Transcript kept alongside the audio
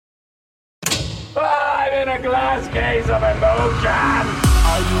in a glass case of emotion.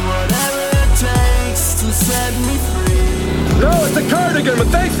 I'll do whatever it takes to set me free. No, it's a cardigan, but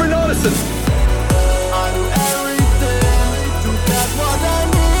thanks for noticing. I'll do everything to get what I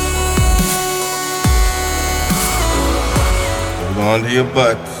need. Hold on to your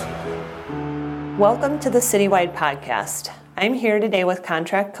butts. Welcome to the Citywide Podcast. I'm here today with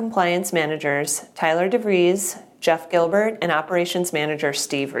Contract Compliance Managers Tyler Devries, Jeff Gilbert, and Operations Manager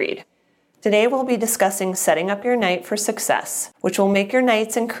Steve Reid. Today we'll be discussing setting up your night for success, which will make your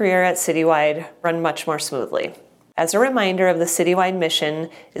nights and career at Citywide run much more smoothly. As a reminder of the Citywide mission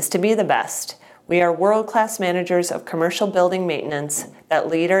is to be the best. We are world-class managers of commercial building maintenance that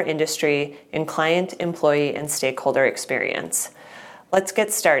lead our industry in client, employee, and stakeholder experience. Let's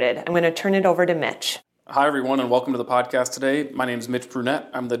get started. I'm going to turn it over to Mitch. Hi, everyone, and welcome to the podcast today. My name is Mitch Brunette.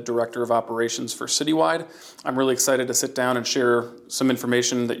 I'm the Director of Operations for Citywide. I'm really excited to sit down and share some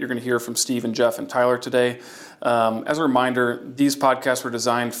information that you're going to hear from Steve and Jeff and Tyler today. As a reminder, these podcasts were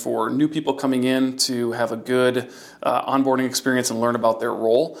designed for new people coming in to have a good onboarding experience and learn about their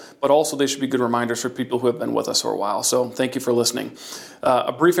role, but also they should be good reminders for people who have been with us for a while. So thank you for listening.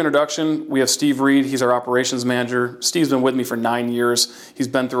 A brief introduction, we have Steve Reid. He's our operations manager. Steve's been with me for 9 years. He's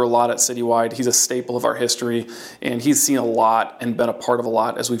been through a lot at Citywide. He's a staple of our history, and he's seen a lot and been a part of a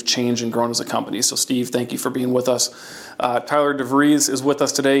lot as we've changed and grown as a company. So Steve, thank you for being with us. Tyler Devries is with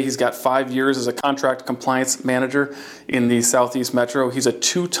us today. He's got 5 years as a contract compliance manager in the Southeast Metro. He's a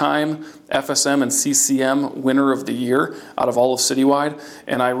 2-time FSM and CCM winner of the year out of all of Citywide,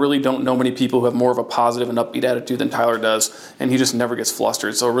 and I really don't know many people who have more of a positive and upbeat attitude than Tyler does, and he just never gets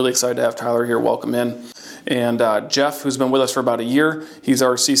flustered. So really excited to have Tyler here. Welcome in. And Jeff, who's been with us for about a year, he's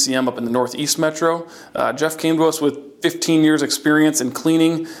our CCM up in the Northeast Metro. Jeff came to us with 15 years experience in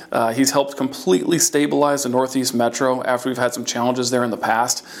cleaning. He's helped completely stabilize the Northeast Metro after we've had some challenges there in the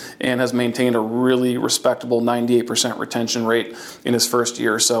past, and has maintained a really respectable 98% retention rate in his first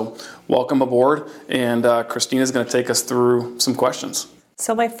year. So welcome aboard, and Christina's going to take us through some questions.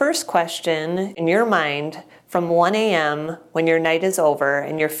 So my first question, in your mind, from 1 a.m. when your night is over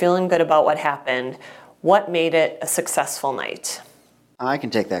and you're feeling good about what happened, what made it a successful night? I can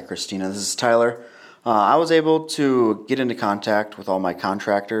take that, Christina. This is Tyler. I was able to get into contact with all my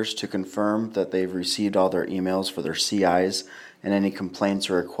contractors to confirm that they've received all their emails for their CIs and any complaints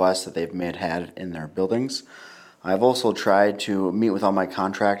or requests that they've had in their buildings. I've also tried to meet with all my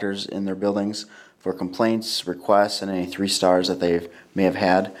contractors in their buildings for complaints, requests, and any 3 stars that they may have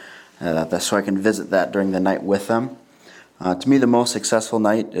had, so I can visit that during the night with them. To me, the most successful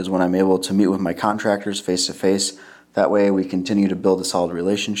night is when I'm able to meet with my contractors face-to-face. That way we continue to build a solid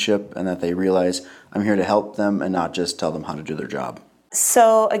relationship and that they realize I'm here to help them and not just tell them how to do their job.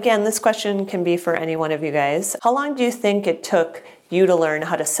 So again, this question can be for any one of you guys. How long do you think it took you to learn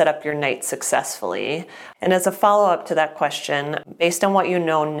how to set up your night successfully? And as a follow-up to that question, based on what you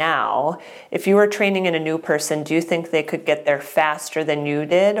know now, if you were training in a new person, do you think they could get there faster than you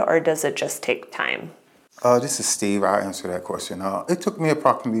did, or does it just take time? This is Steve. I'll answer that question. It took me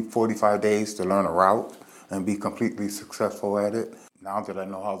approximately 45 days to learn a route and be completely successful at it. Now that I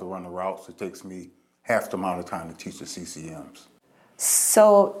know how to run the routes, it takes me half the amount of time to teach the CCMs.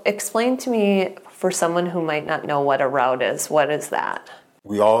 So explain to me, for someone who might not know what a route is, what is that?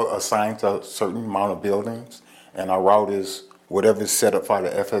 We all assigned to a certain amount of buildings, and our route is whatever is set up by the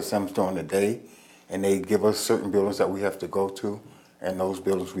FSMs during the day, and they give us certain buildings that we have to go to, and those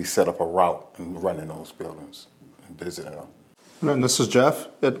buildings we set up a route and run in those buildings and visit them. And this is Jeff.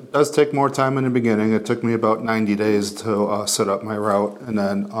 It does take more time in the beginning. It took me about 90 days to set up my route. And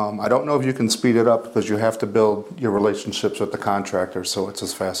then I don't know if you can speed it up because you have to build your relationships with the contractor, so it's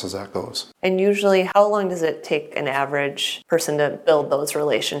as fast as that goes. And usually, how long does it take an average person to build those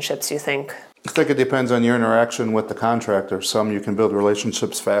relationships, you think? I think it depends on your interaction with the contractor. Some you can build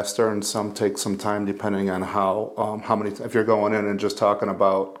relationships faster, and some take some time depending on how many. If you're going in and just talking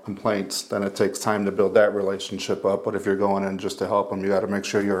about complaints, then it takes time to build that relationship up. But if you're going in just to help them, you got to make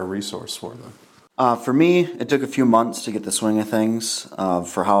sure you're a resource for them. For me, it took a few months to get the swing of things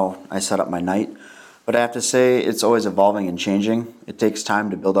for how I set up my night. But I have to say, it's always evolving and changing. It takes time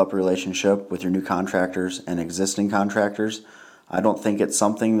to build up a relationship with your new contractors and existing contractors. I don't think it's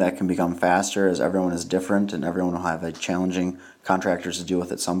something that can become faster, as everyone is different and everyone will have challenging contractors to deal with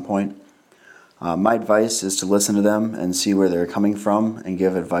at some point. My advice is to listen to them and see where they're coming from and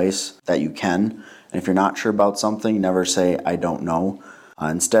give advice that you can. And if you're not sure about something, never say, I don't know.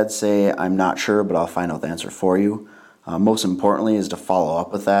 Instead say, I'm not sure, but I'll find out the answer for you. Most importantly is to follow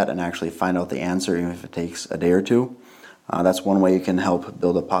up with that and actually find out the answer, even if it takes a day or two. That's one way you can help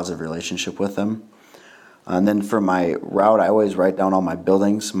build a positive relationship with them. And then for my route, I always write down all my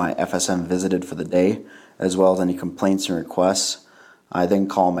buildings my FSM visited for the day, as well as any complaints and requests. I then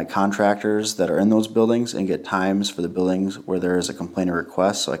call my contractors that are in those buildings and get times for the buildings where there is a complaint or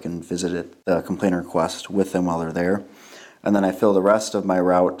request, so I can visit the complaint or request with them while they're there. And then I fill the rest of my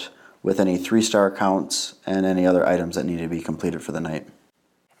route with any 3-star accounts and any other items that need to be completed for the night.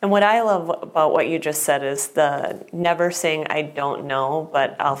 And what I love about what you just said is the never saying I don't know,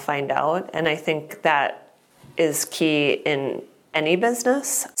 but I'll find out. And I think that is key in any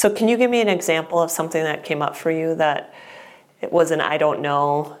business. So can you give me an example of something that came up for you that it was an I don't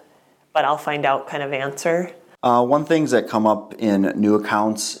know, but I'll find out kind of answer? One things that come up in new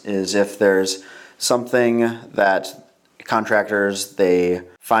accounts is if there's something that contractors, they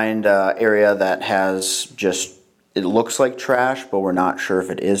find an area that has just, it looks like trash, but we're not sure if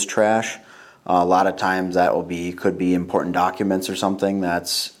it is trash. A lot of times that could be important documents or something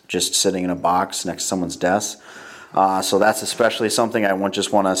that's just sitting in a box next to someone's desk. So that's especially something I won't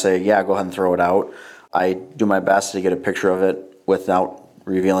just want to say, yeah, go ahead and throw it out. I do my best to get a picture of it without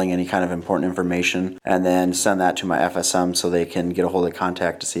revealing any kind of important information, and then send that to my FSM so they can get a hold of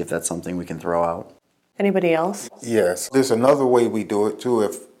contact to see if that's something we can throw out. Anybody else? Yes. There's another way we do it too.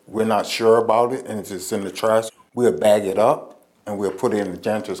 If we're not sure about it and if it's in the trash, we'll bag it up and we'll put it in the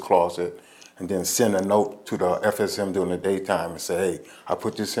janitor's closet and then send a note to the FSM during the daytime and say, hey, I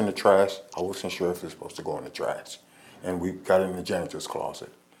put this in the trash. I wasn't sure if it's supposed to go in the trash. And we got it in the janitor's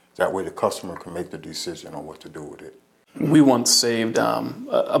closet. That way the customer can make the decision on what to do with it. We once saved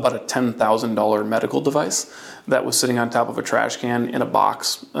about a $10,000 medical device that was sitting on top of a trash can in a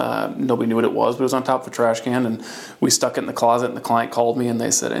box. Nobody knew what it was, but it was on top of a trash can, and we stuck it in the closet, and the client called me, and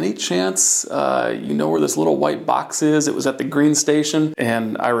they said, any chance you know where this little white box is? It was at the green station.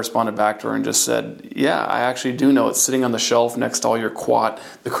 And I responded back to her and just said, yeah, I actually do know. It's sitting on the shelf next to all your quat.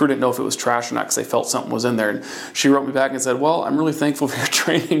 The crew didn't know if it was trash or not because they felt something was in there. And she wrote me back and said, well, I'm really thankful for your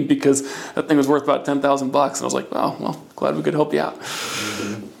training because that thing was worth about $10,000. And I was like, oh, well, glad we could help you out.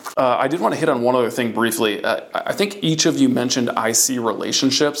 Mm-hmm. I did want to hit on one other thing briefly. I think each of you mentioned IC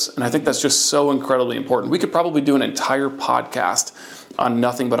relationships, and I think that's just so incredibly important. We could probably do an entire podcast on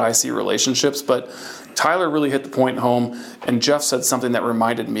nothing but IC relationships, but Tyler really hit the point home, and Jeff said something that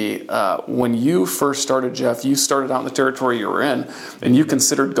reminded me. When you first started, Jeff, you started out in the territory you were in, and you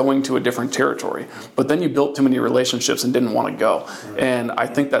considered going to a different territory, but then you built too many relationships and didn't want to go. And I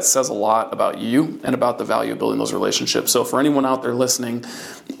think that says a lot about you and about the value of building those relationships. So for anyone out there listening,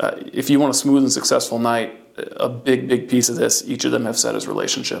 if you want a smooth and successful night, a big piece of this, each of them have said, is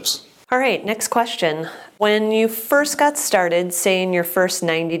relationships. All right, next question. When you first got started, say in your first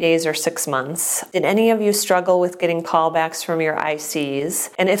 90 days or 6 months, did any of you struggle with getting callbacks from your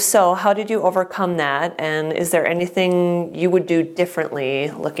ICs? And if so, how did you overcome that? And is there anything you would do differently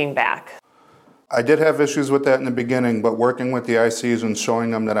looking back? I did have issues with that in the beginning, but working with the ICs and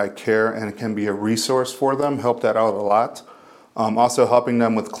showing them that I care and can be a resource for them helped that out a lot. Also helping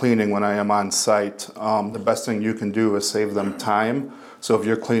them with cleaning when I am on site. The best thing you can do is save them time. So if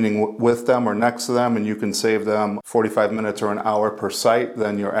you're cleaning with them or next to them and you can save them 45 minutes or an hour per site,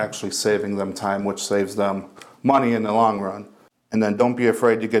 then you're actually saving them time, which saves them money in the long run. And then don't be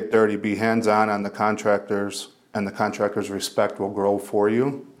afraid to get dirty. Be hands-on on the contractors, and the contractors' respect will grow for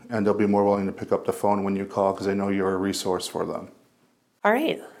you, and they'll be more willing to pick up the phone when you call because they know you're a resource for them. All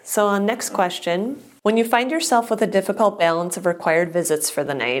right, so next question. When you find yourself with a difficult balance of required visits for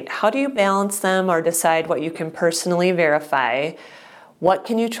the night, how do you balance them or decide what you can personally verify? What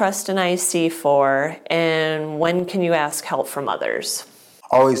can you trust an IC for, and when can you ask help from others?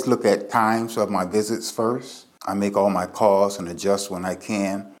 I always look at times of my visits first. I make all my calls and adjust when I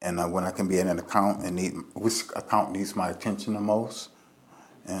can, and when I can be in an account and which account needs my attention the most.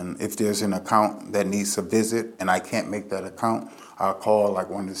 And if there's an account that needs a visit and I can't make that account, I'll call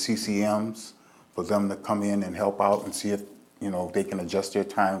like one of the CCMs for them to come in and help out and see if they can adjust their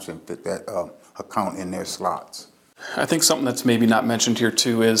times and fit that account in their slots. I think something that's maybe not mentioned here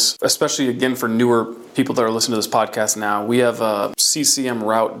too is, especially again for newer people that are listening to this podcast now, we have a CCM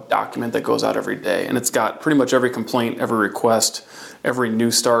route document that goes out every day, and it's got pretty much every complaint, every request, every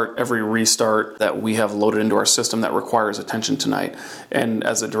new start, every restart that we have loaded into our system that requires attention tonight. And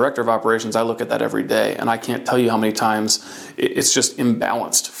as a director of operations, I look at that every day, and I can't tell you how many times it's just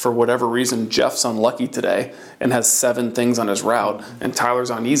imbalanced. For whatever reason, Jeff's unlucky today and has 7 things on his route, and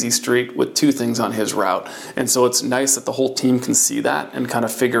Tyler's on easy street with 2 things on his route. And so it's nice that the whole team can see that and kind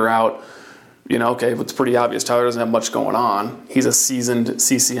of figure out, okay, it's pretty obvious. Tyler doesn't have much going on. He's a seasoned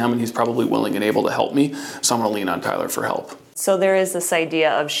CCM, and he's probably willing and able to help me, so I'm going to lean on Tyler for help. So there is this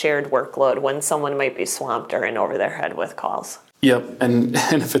idea of shared workload when someone might be swamped or in over their head with calls. Yep, and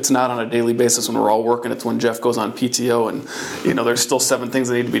if it's not on a daily basis when we're all working, it's when Jeff goes on PTO and, there's still 7 things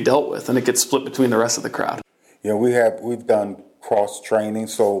that need to be dealt with, and it gets split between the rest of the crowd. Yeah, we've done cross training,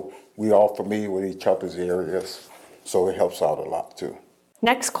 so we all familiar with each other's areas, so it helps out a lot too.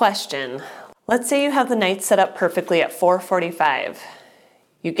 Next question. Let's say you have the night set up perfectly at 4:45.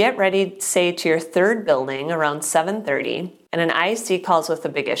 You get ready, say, to your third building around 7:30, and an IC calls with a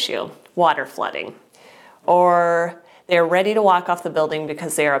big issue, water flooding. Or they're ready to walk off the building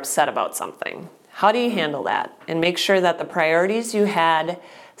because they are upset about something. How do you handle that and make sure that the priorities you had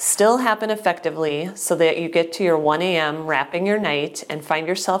still happen effectively so that you get to your 1 a.m. wrapping your night and find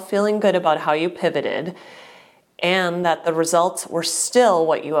yourself feeling good about how you pivoted and that the results were still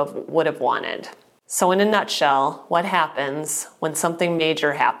what you would have wanted? So in a nutshell, what happens when something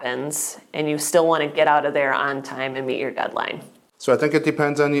major happens and you still want to get out of there on time and meet your deadline? So I think it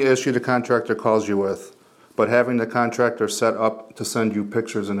depends on the issue the contractor calls you with. But having the contractor set up to send you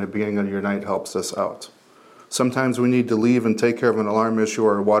pictures in the beginning of your night helps us out. Sometimes we need to leave and take care of an alarm issue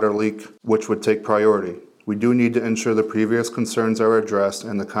or a water leak, which would take priority. We do need to ensure the previous concerns are addressed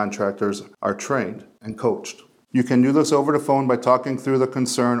and the contractors are trained and coached. You can do this over the phone by talking through the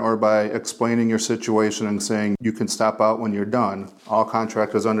concern or by explaining your situation and saying you can stop out when you're done. All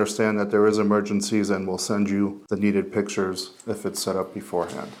contractors understand that there is emergencies and will send you the needed pictures if it's set up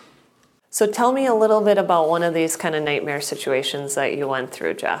beforehand. So tell me a little bit about one of these kind of nightmare situations that you went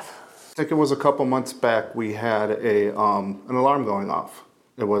through, Jeff. I think it was a couple months back we had an alarm going off.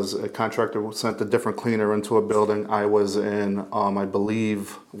 It was a contractor who sent a different cleaner into a building. I was in, I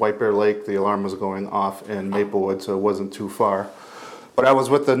believe, White Bear Lake. The alarm was going off in Maplewood, so it wasn't too far. But I was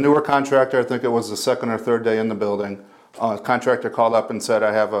with the newer contractor. I think it was the second or third day in the building. Contractor called up and said,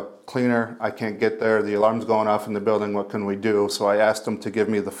 I have a cleaner, I can't get there, the alarm's going off in the building, what can we do? So I asked him to give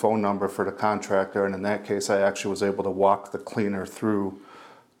me the phone number for the contractor, and in that case I actually was able to walk the cleaner through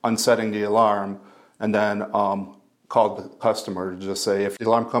unsetting the alarm, and then called the customer to just say, if the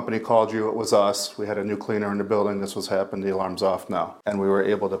alarm company called you, it was us, we had a new cleaner in the building, this was happened, the alarm's off now. And we were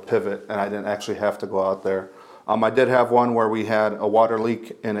able to pivot, and I didn't actually have to go out there. I did have one where we had a water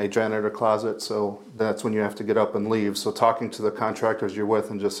leak in a janitor closet, so that's when you have to get up and leave. So talking to the contractors you're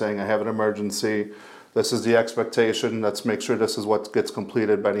with and just saying, I have an emergency, this is the expectation, let's make sure this is what gets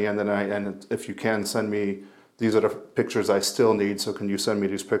completed by the end of the night, and if you can send me, these are the pictures I still need, so can you send me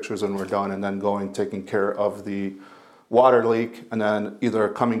these pictures and we're done, and then going, taking care of the water leak, and then either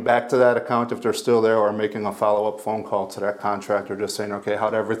coming back to that account if they're still there or making a follow-up phone call to that contractor just saying, okay,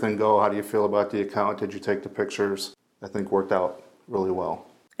 how'd everything go? How do you feel about the account? Did you take the pictures? I think worked out really well.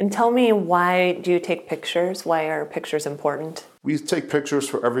 And tell me, why do you take pictures? Why are pictures important? We take pictures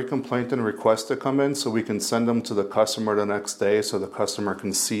for every complaint and request that come in so we can send them to the customer the next day so the customer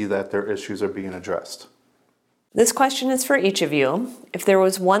can see that their issues are being addressed. This question is for each of you. If there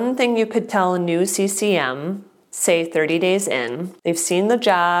was one thing you could tell a new CCM, say 30 days in, they've seen the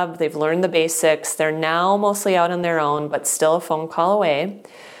job, they've learned the basics, they're now mostly out on their own, but still a phone call away,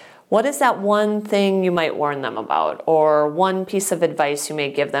 what is that one thing you might warn them about, or one piece of advice you may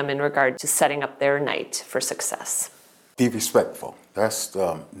give them in regard to setting up their night for success? Be respectful. That's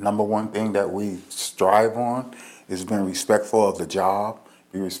the number one thing that we strive on, is being respectful of the job,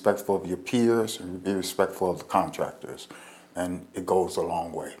 be respectful of your peers, and be respectful of the contractors. And it goes a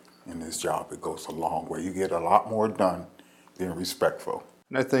long way. In this job, it goes a long way. You get a lot more done being respectful.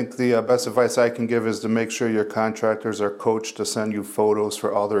 And I think the best advice I can give is to make sure your contractors are coached to send you photos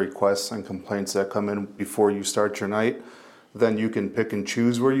for all the requests and complaints that come in before you start your night. Then you can pick and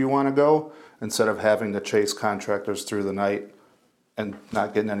choose where you want to go instead of having to chase contractors through the night and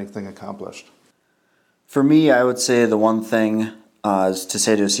not getting anything accomplished. For me, I would say the one thing is to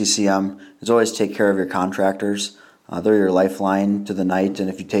say to a CCM is always take care of your contractors. They're your lifeline to the night, and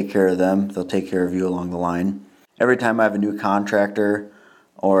if you take care of them, they'll take care of you along the line. Every time I have a new contractor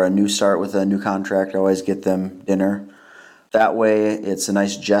or a new start with a new contractor, I always get them dinner. That way, it's a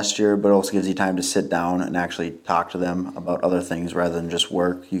nice gesture, but it also gives you time to sit down and actually talk to them about other things rather than just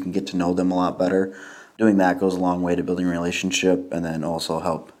work. You can get to know them a lot better. Doing that goes a long way to building a relationship and then also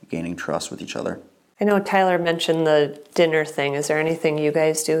help gaining trust with each other. I know Tyler mentioned the dinner thing. Is there anything you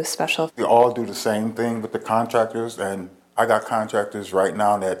guys do special? We all do the same thing with the contractors, and I got contractors right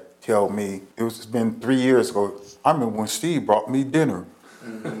now that tell me, it's been 3 years ago, I remember when Steve brought me dinner.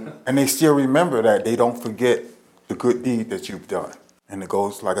 Mm-hmm. And they still remember that. They don't forget the good deed that you've done. And it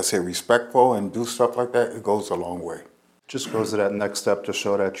goes, like I said, respectful and do stuff like that, it goes a long way. Just goes to that next step to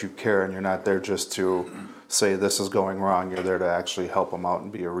show that you care and you're not there just to say this is going wrong. You're there to actually help them out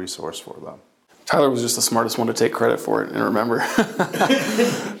and be a resource for them. Tyler was just the smartest one to take credit for it and remember.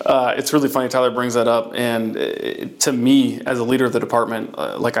 It's really funny Tyler brings that up, and to me, as a leader of the department,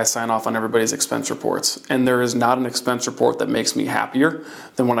 like I sign off on everybody's expense reports, and there is not an expense report that makes me happier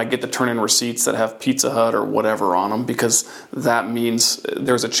than when I get to turn in receipts that have Pizza Hut or whatever on them, because that means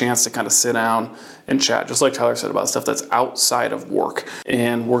there's a chance to kind of sit down and chat, just like Tyler said, about stuff that's outside of work,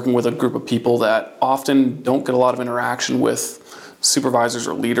 and working with a group of people that often don't get a lot of interaction with supervisors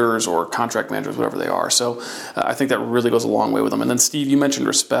or leaders or contract managers, whatever they are. So I think that really goes a long way with them. And then Steve, you mentioned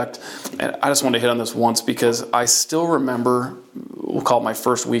respect, and I just wanted to hit on this once because I still remember, we'll call it my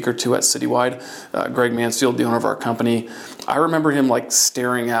first week or two at Citywide, Greg Mansfield, the owner of our company, I remember him like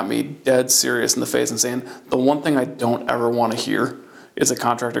staring at me dead serious in the face and saying, the one thing I don't ever want to hear is a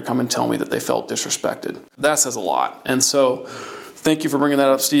contractor come and tell me that they felt disrespected. That says a lot. And so thank you for bringing that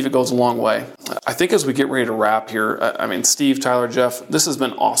up, Steve. It goes a long way. I think as we get ready to wrap here, Steve, Tyler, Jeff, this has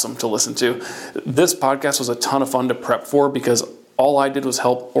been awesome to listen to. This podcast was a ton of fun to prep for because all I did was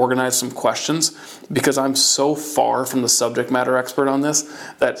help organize some questions because I'm so far from the subject matter expert on this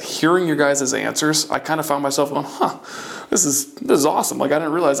that hearing your guys' answers, I kind of found myself going, this is awesome. Like, I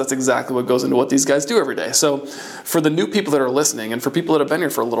didn't realize that's exactly what goes into what these guys do every day. So for the new people that are listening and for people that have been here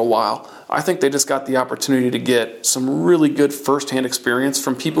for a little while, I think they just got the opportunity to get some really good firsthand experience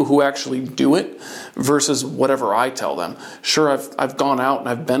from people who actually do it versus whatever I tell them. Sure, I've gone out and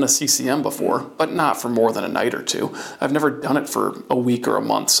I've been a CCM before, but not for more than a night or two. I've never done it for a week or a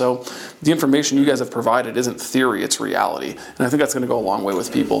month. So the information you guys have provided isn't theory, it's reality. And I think that's going to go a long way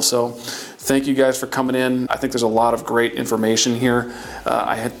with people. So thank you guys for coming in. I think there's a lot of great information here.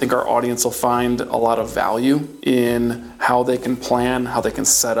 I think our audience will find a lot of value in how they can plan, how they can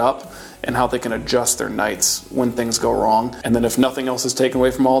set up, and how they can adjust their nights when things go wrong. And then if nothing else is taken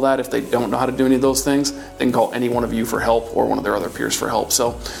away from all that, if they don't know how to do any of those things, they can call any one of you for help or one of their other peers for help.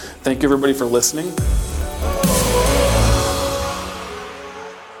 So thank you everybody for listening.